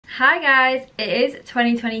Hi guys, it is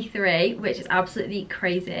 2023, which is absolutely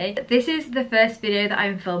crazy. This is the first video that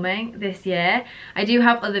I'm filming this year. I do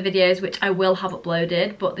have other videos which I will have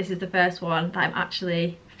uploaded, but this is the first one that I'm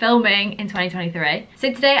actually filming in 2023.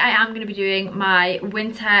 So today I am going to be doing my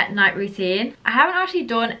winter night routine. I haven't actually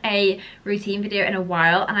done a routine video in a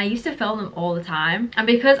while, and I used to film them all the time. And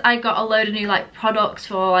because I got a load of new products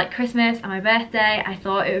for Christmas and my birthday, I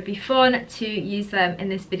thought it would be fun to use them in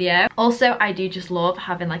this video. Also, I do just love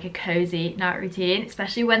having a cozy night routine,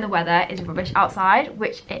 especially when the weather is rubbish outside,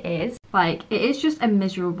 which it is. It is just a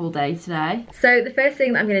miserable day today. So the first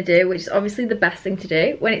thing that I'm going to do, which is obviously the best thing to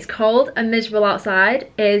do when it's cold and miserable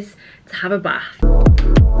outside, is to have a bath.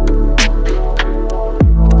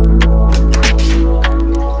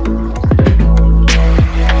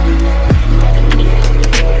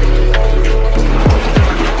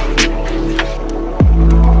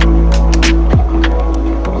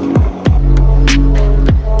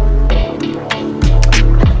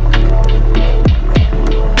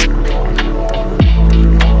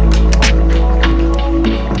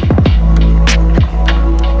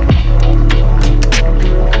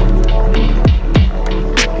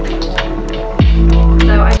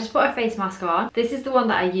 Face mask on. This is the one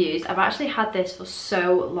that I used. I've actually had this for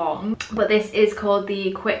so long, but this is called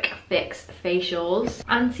the Quick Fix Facials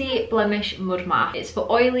Anti-Blemish Mud Mask. It's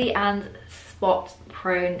for oily and spot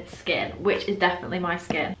prone skin, which is definitely my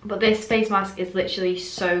skin. But this face mask is literally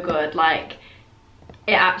so good.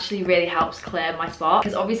 It actually really helps clear my spot,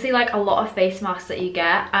 because obviously a lot of face masks that you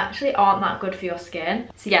get actually aren't that good for your skin.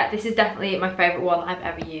 So yeah, this is definitely my favorite one that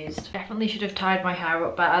I've ever used. Definitely should have tied my hair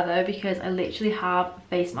up better though, because I literally have a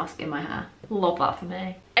face mask in my hair. Love that for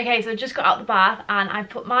me. Okay, so I just got out the bath and I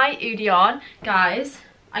put my Oodie on. Guys,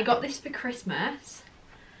 I got this for Christmas.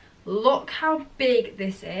 Look how big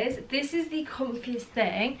this is. This is the comfiest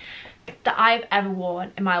thing that I've ever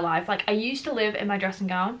worn in my life. I used to live in my dressing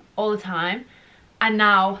gown all the time, and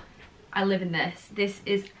now I live in this. This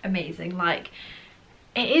is amazing.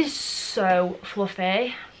 It is so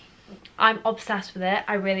fluffy. I'm obsessed with it.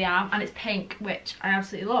 I really am. And it's pink, which I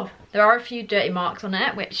absolutely love. There are a few dirty marks on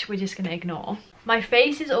it, which we're just gonna ignore. My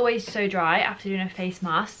face is always so dry after doing a face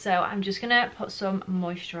mask, so I'm just gonna put some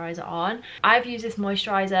moisturizer on. I've used this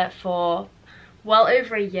moisturizer for well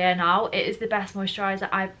over a year now. It is the best moisturizer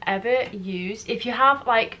I've ever used. If you have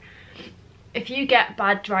if you get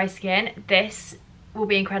bad dry skin, this will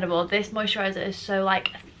be incredible. This moisturizer is so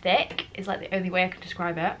thick, is the only way I can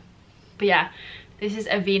describe it. But yeah, this is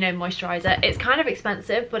Aveeno moisturizer. It's kind of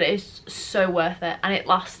expensive, but it is so worth it, and it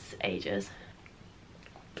lasts ages.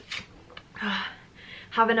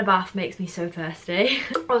 Having a bath makes me so thirsty.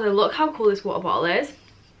 Also, look how cool this water bottle is.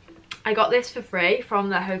 I got this for free from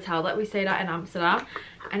the hotel that we stayed at in Amsterdam,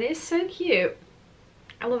 and it's so cute.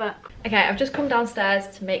 I love it. Okay, I've just come downstairs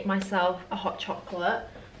to make myself a hot chocolate.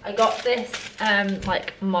 I got this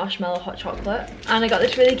marshmallow hot chocolate, and I got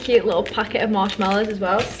this really cute little packet of marshmallows as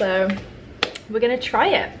well, so we're gonna try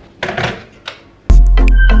it.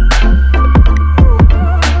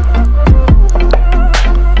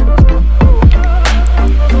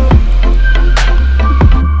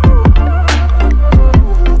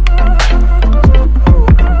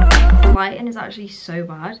 Lighting is actually so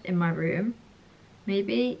bad in my room.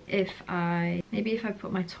 Maybe if I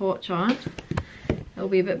put my torch on, it'll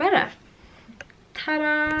be a bit better.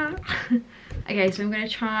 Ta-da! Okay, so I'm gonna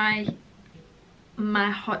try my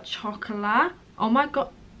hot chocolate. Oh my god.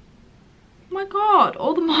 Oh my god,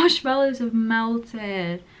 all the marshmallows have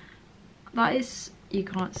melted. That is, you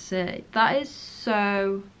can't see. That is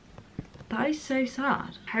so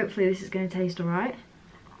sad. Hopefully this is gonna taste alright.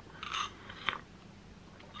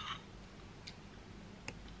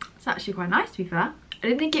 It's actually quite nice, to be fair. I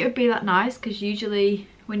didn't think it would be that nice, because usually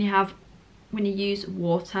when you use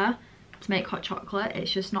water to make hot chocolate,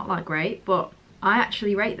 it's just not that great, but I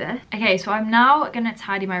actually rate this. Okay, so I'm now gonna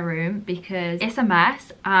tidy my room because it's a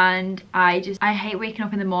mess, and I hate waking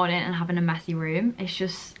up in the morning and having a messy room. It's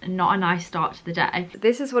just not a nice start to the day.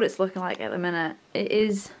 This is what it's looking like at the minute. It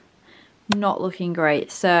is not looking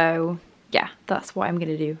great, so yeah, that's what I'm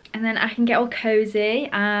gonna do. And then I can get all cozy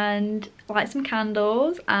and light some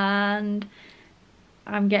candles, and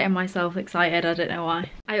I'm getting myself excited, I don't know why.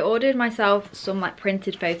 I ordered myself some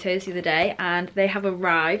printed photos the other day, and they have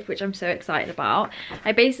arrived, which I'm so excited about.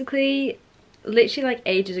 I basically, literally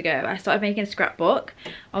ages ago, I started making a scrapbook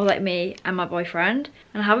of me and my boyfriend,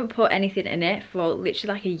 and I haven't put anything in it for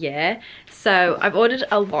literally a year. So I've ordered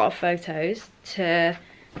a lot of photos to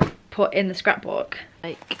put in the scrapbook.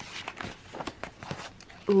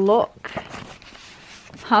 Look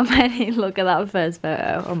how many, look at that first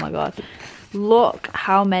photo, oh my god. Look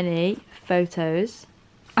how many photos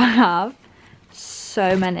I have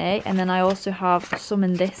so many, and then I also have some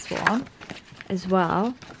in this one as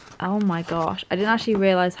well. Oh my gosh, I didn't actually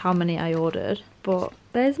realise how many I ordered, but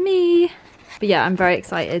there's me. But yeah, I'm very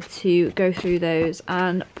excited to go through those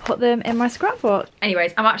and put them in my scrapbook.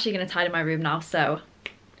 Anyways, I'm actually going to tidy my room now, so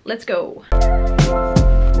let's go.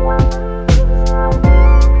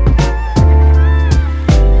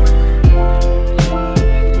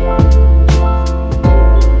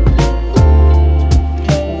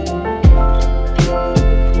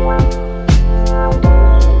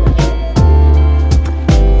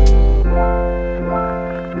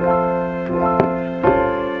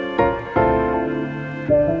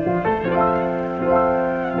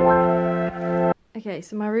 Okay,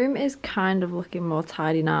 so my room is kind of looking more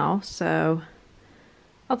tidy now, so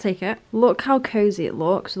I'll take it. Look how cozy it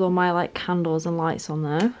looks with all my like candles and lights on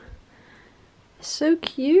there. It's so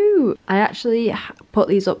cute. I actually put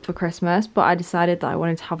these up for Christmas, but I decided that I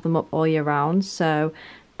wanted to have them up all year round, so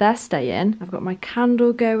they're staying. I've got my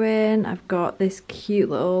candle going, I've got this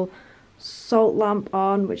cute little salt lamp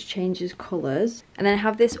on which changes colours, and then I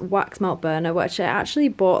have this wax melt burner which I actually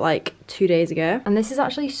bought like 2 days ago, and this is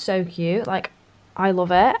actually so cute. Like, I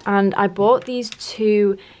love it, and I bought these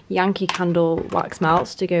 2 Yankee Candle wax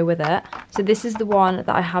melts to go with it. So this is the one that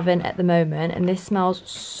I have in at the moment, and this smells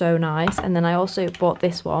so nice. And then I also bought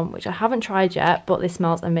this one, which I haven't tried yet, but this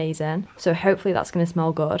smells amazing, so hopefully that's going to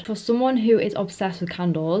smell good. For someone who is obsessed with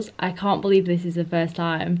candles, I can't believe this is the first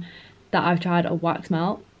time that I've tried a wax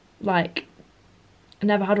melt. Like, I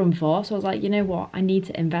never had one before, so I was like, you know what, I need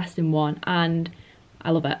to invest in one, and I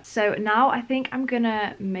love it. So now I think I'm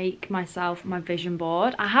gonna make myself my vision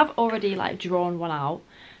board. I have already like drawn one out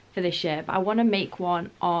for this year, but I want to make one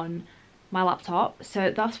on my laptop, so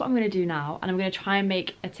that's what I'm gonna do now, and I'm gonna try and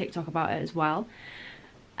make a TikTok about it as well.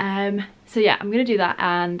 So yeah, I'm gonna do that,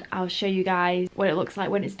 and I'll show you guys what it looks like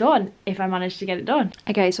when it's done, if I manage to get it done.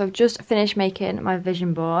 Okay, so I've just finished making my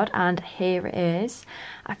vision board, and here it is.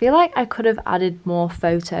 I feel like I could have added more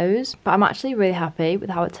photos, but I'm actually really happy with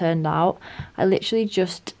how it turned out. I literally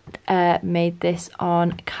just made this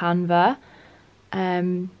on Canva.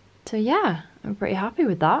 So yeah, I'm pretty happy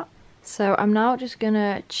with that. So I'm now just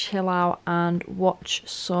gonna chill out and watch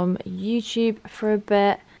some YouTube for a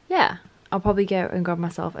bit. Yeah, I'll probably go and grab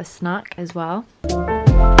myself a snack as well.